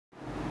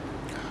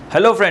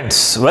Hello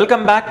friends,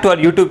 welcome back to our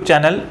YouTube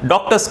channel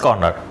Doctor's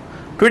Corner.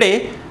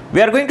 Today we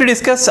are going to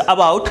discuss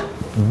about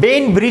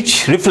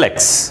Bainbridge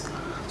Reflex.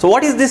 So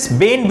what is this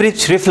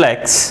Bainbridge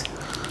Reflex?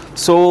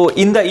 So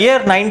in the year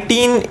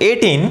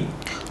 1918,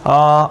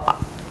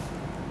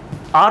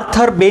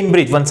 Arthur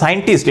Bainbridge, one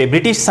scientist, a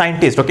British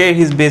scientist, okay,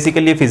 he's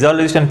basically a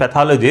physiologist and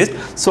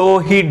pathologist. So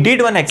he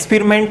did one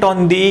experiment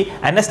on the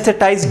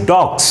anesthetized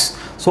dogs.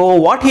 So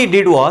what he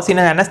did was, in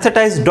an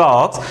anesthetized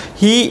dogs,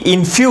 he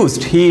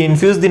infused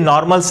the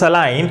normal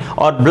saline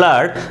or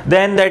blood.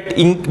 Then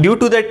due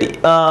to that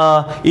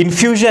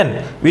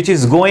infusion which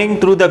is going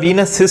through the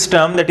venous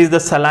system, that is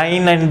the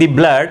saline and the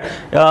blood,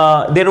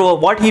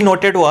 what he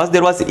noted was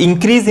there was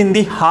increase in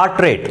the heart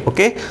rate.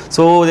 Okay,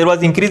 so there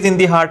was increase in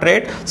the heart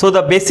rate. So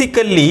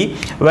basically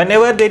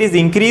whenever there is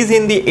increase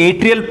in the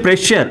atrial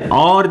pressure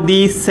or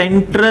the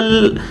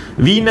central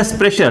venous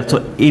pressure, so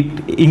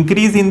it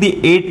increase in the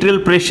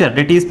atrial pressure,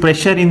 that is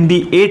pressure in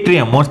the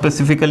atrium, more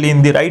specifically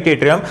in the right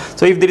atrium.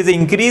 So if there is an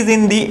increase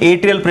in the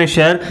atrial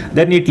pressure,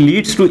 then it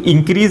leads to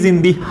increase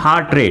in the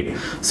heart rate.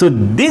 So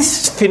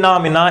this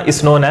phenomena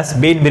is known as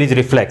Bainbridge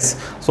reflex.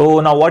 So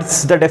now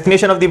what's the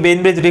definition of the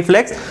Bainbridge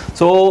reflex?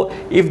 So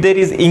if there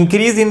is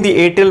increase in the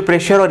atrial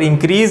pressure or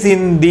increase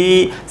in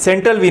the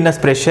central venous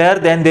pressure,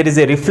 then there is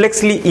a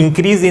reflexly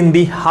increase in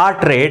the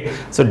heart rate.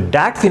 So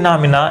that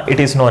phenomena, it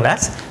is known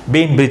as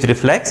Bainbridge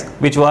reflex,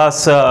 which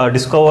was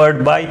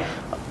discovered by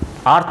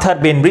Arthur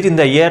Bainbridge in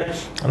the year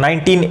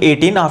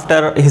 1918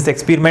 after his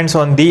experiments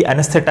on the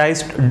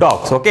anesthetized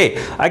dogs.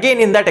 Okay, again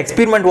in that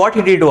experiment what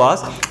he did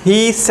was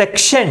he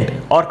sectioned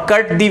or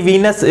cut the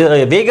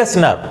vagus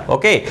nerve.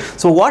 Okay,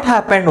 so what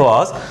happened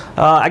was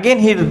again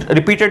he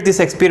repeated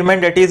this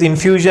experiment, that is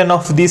infusion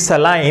of the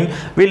saline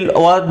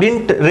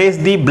didn't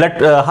raise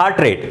the heart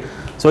rate.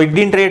 So it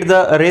didn't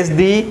raise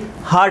the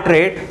heart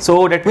rate.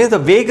 So that means the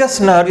vagus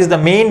nerve is the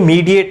main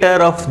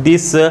mediator of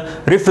this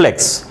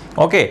reflex.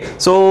 Okay,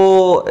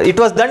 so it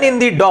was done in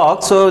the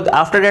dog. So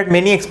after that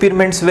many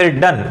experiments were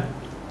done.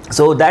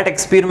 So that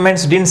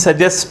experiments didn't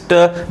suggest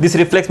this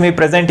reflex may be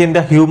present in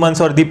the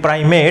humans or the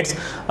primates,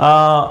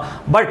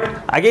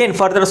 but again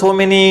further so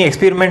many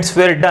experiments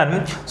were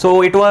done.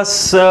 So it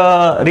was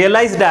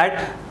realized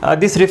that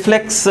this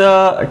reflex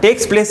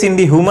takes place in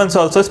the humans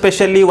also.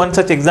 Especially one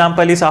such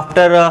example is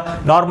after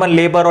normal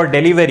labor or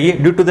delivery,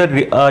 due to the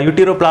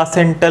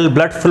uteroplacental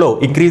blood flow,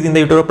 increase in the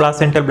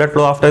uteroplacental blood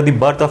flow after the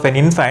birth of an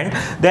infant,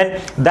 then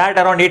that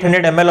around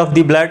 800 ml of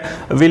the blood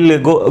will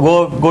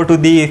go to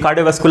the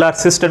cardiovascular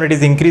system, it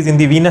is increase in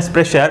the venous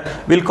pressure,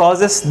 will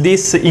causes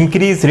this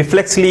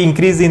reflexly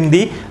increase in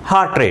the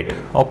heart rate.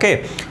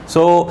 Okay,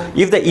 so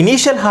if the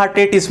initial heart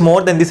rate is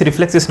more, then this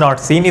reflex is not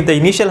seen. If the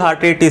initial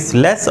heart rate is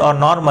less or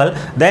normal,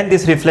 then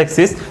this reflex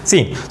is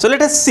seen. So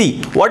let us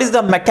see what is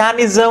the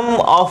mechanism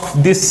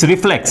of this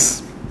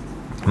reflex.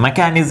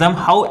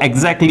 How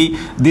exactly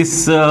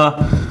this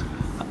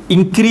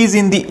increase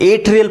in the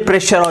atrial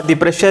pressure or the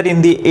pressure in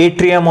the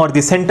atrium or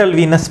the central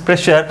venous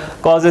pressure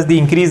causes the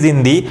increase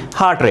in the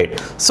heart rate.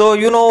 So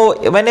you know,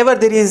 whenever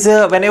there is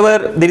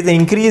an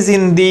increase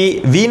in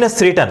the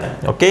venous return,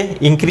 okay,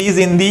 increase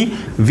in the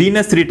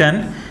venous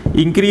return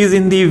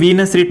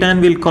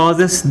will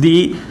causes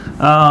the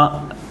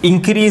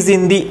increase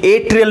in the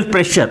atrial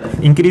pressure,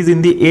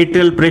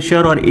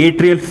 or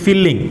atrial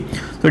filling.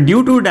 So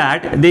due to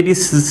that, there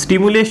is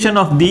stimulation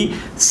of the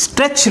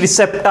stretch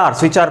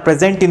receptors which are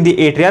present in the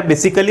atria.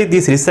 Basically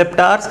these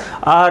receptors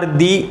are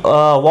the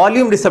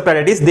volume receptor,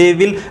 that is they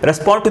will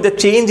respond to the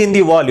change in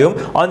the volume.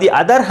 On the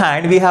other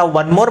hand, we have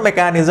one more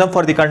mechanism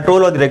for the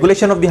control or the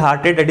regulation of the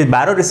heart rate, that is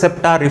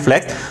baroreceptor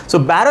reflex. So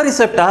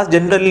baroreceptors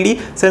generally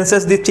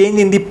senses the change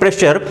in the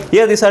pressure.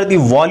 Here these are the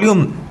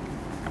volume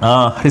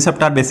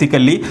receptor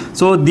basically.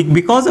 So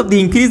because of the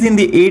increase in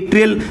the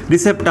atrial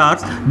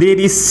receptors, there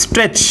is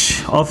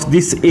stretch of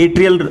this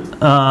atrial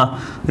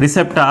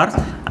receptors,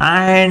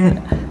 and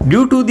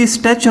due to the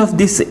stretch of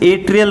this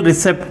atrial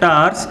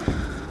receptors,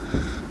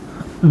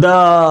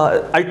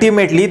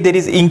 ultimately there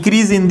is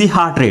increase in the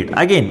heart rate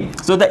again.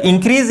 So the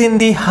increase in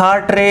the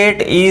heart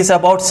rate is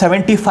about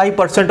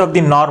 75% of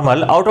the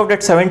normal. Out of that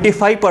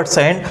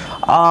 75%,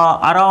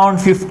 around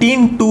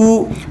 15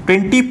 to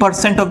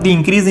 20% of the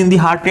increase in the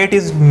heart rate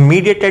is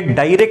mediated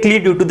directly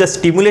due to the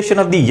stimulation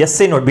of the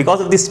SA node.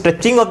 Because of the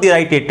stretching of the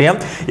right atrium,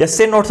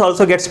 SA nodes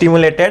also get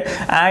stimulated,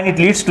 and it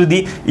leads to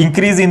the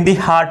increase in the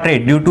heart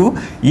rate due to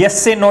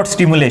SA node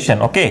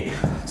stimulation. Okay,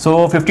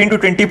 so 15 to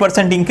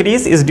 20%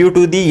 increase is due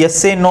to the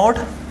SA node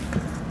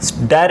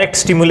direct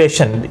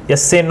stimulation,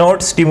 SA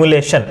node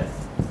stimulation.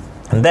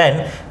 And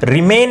then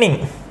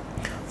remaining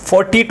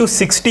 40 to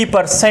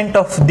 60%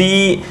 of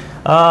the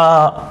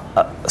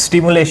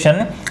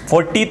stimulation,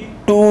 40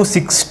 to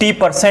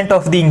 60%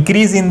 of the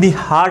increase in the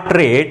heart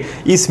rate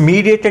is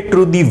mediated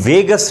through the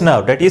vagus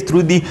nerve, that is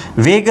through the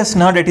vagus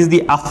nerve, that is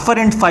the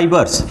afferent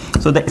fibers.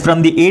 So that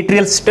from the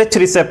atrial stretch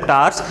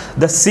receptors,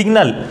 the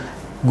signal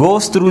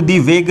goes through the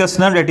vagus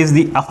nerve, that is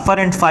the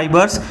afferent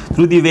fibers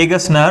through the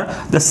vagus nerve.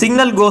 The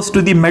signal goes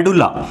to the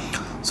medulla.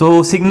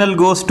 So signal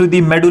goes to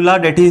the medulla,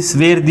 that is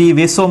where the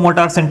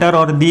vasomotor center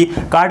or the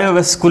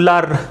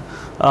cardiovascular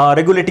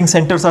regulating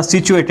centers are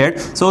situated.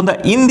 So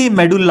in the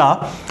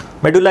medulla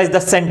is the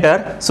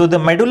center. So the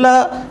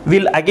medulla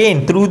will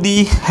again, through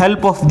the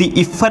help of the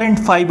efferent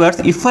fibers,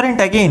 efferent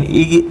again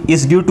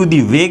is due to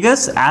the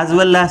vagus as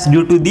well as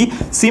due to the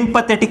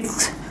sympathetic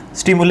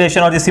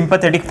stimulation or the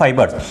sympathetic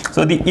fibers.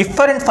 So the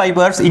efferent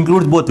fibers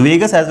includes both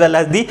vagus as well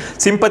as the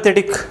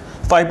sympathetic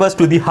fibers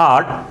to the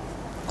heart.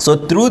 So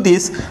through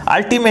this,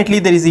 ultimately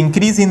there is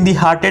increase in the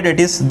heart rate. It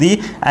is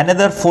the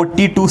another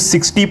 40 to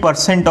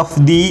 60%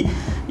 of the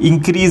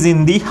increase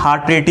in the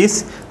heart rate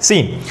is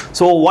seen.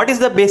 So what is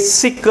the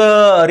basic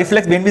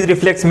reflex? Bainbridge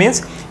reflex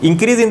means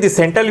increase in the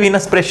central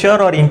venous pressure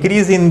or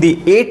increase in the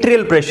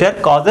atrial pressure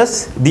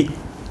causes the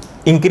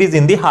increase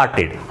in the heart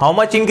rate. How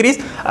much increase?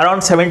 Around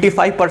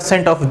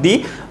 75% of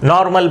the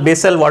normal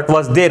basal what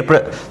was there.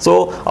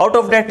 So out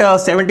of that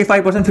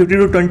 75%, 50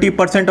 to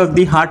 20% of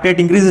the heart rate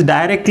increase is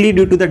directly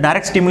due to the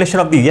direct stimulation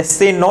of the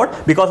SA node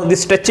because of the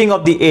stretching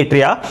of the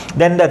atria.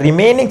 Then the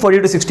remaining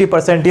 40 to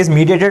 60% is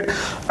mediated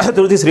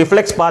through this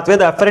reflex pathway.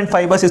 The afferent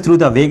fibers is through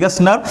the vagus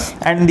nerve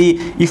and the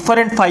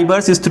efferent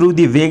fibers is through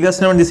the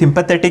vagus nerve and the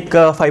sympathetic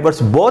fibers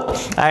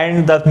both,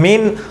 and the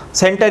main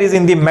center is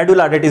in the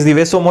medulla, that is the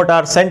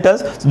vasomotor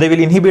centers. So they will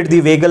inhibit the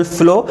vagal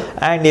flow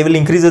and they will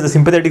increase the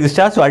sympathetic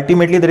discharge. So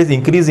ultimately there is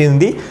increase in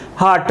the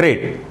heart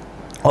rate.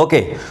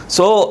 Okay,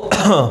 so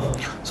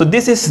so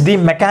this is the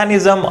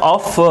mechanism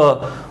of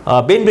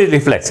Bainbridge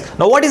reflex.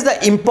 Now what is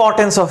the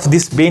importance of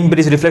this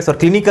Bainbridge reflex or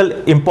clinical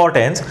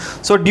importance?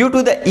 So due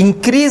to the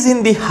increase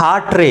in the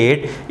heart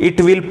rate,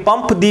 it will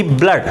pump the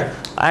blood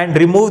and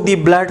remove the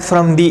blood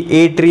from the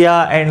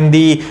atria and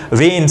the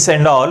veins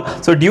and all.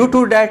 So due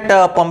to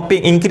that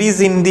pumping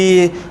increase in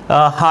the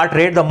heart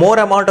rate, the more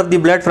amount of the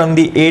blood from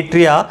the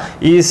atria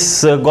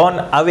is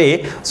gone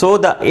away. So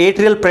the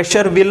atrial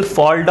pressure will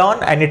fall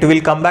down and it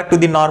will come back to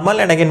the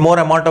normal, and again more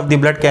amount of the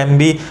blood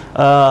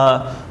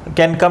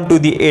can come to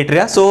the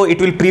atria. So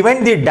it will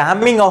prevent the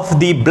damming of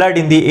the blood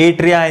in the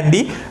atria and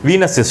the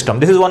venous system.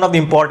 This is one of the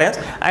importance.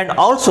 And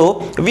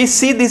also we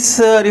see this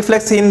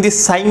reflex in the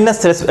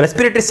sinus,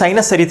 respiratory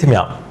sinus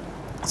arrhythmia.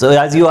 So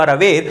as you are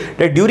aware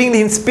that during the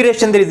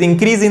inspiration there is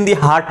increase in the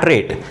heart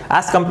rate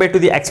as compared to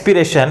the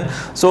expiration.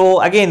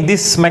 So again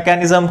this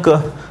mechanism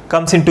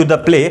comes into the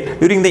play.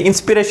 During the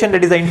inspiration,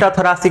 that is the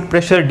intrathoracic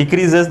pressure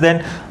decreases, then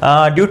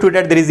due to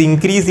that there is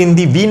increase in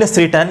the venous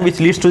return, which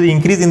leads to the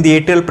increase in the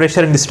atrial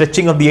pressure and the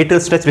stretching of the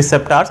atrial stretch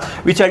receptors,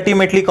 which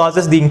ultimately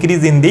causes the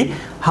increase in the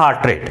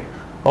heart rate.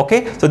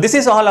 Okay, so this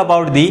is all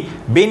about the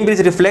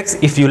Bainbridge reflex.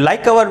 If you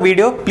like our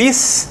video,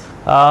 please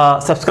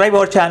subscribe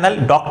our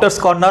channel Doctor's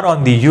Corner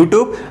on the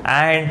YouTube,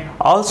 and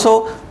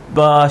also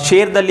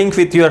share the link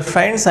with your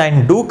friends,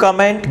 and do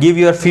comment, give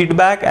your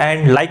feedback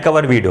and like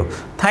our video.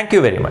 Thank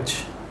you very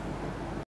much.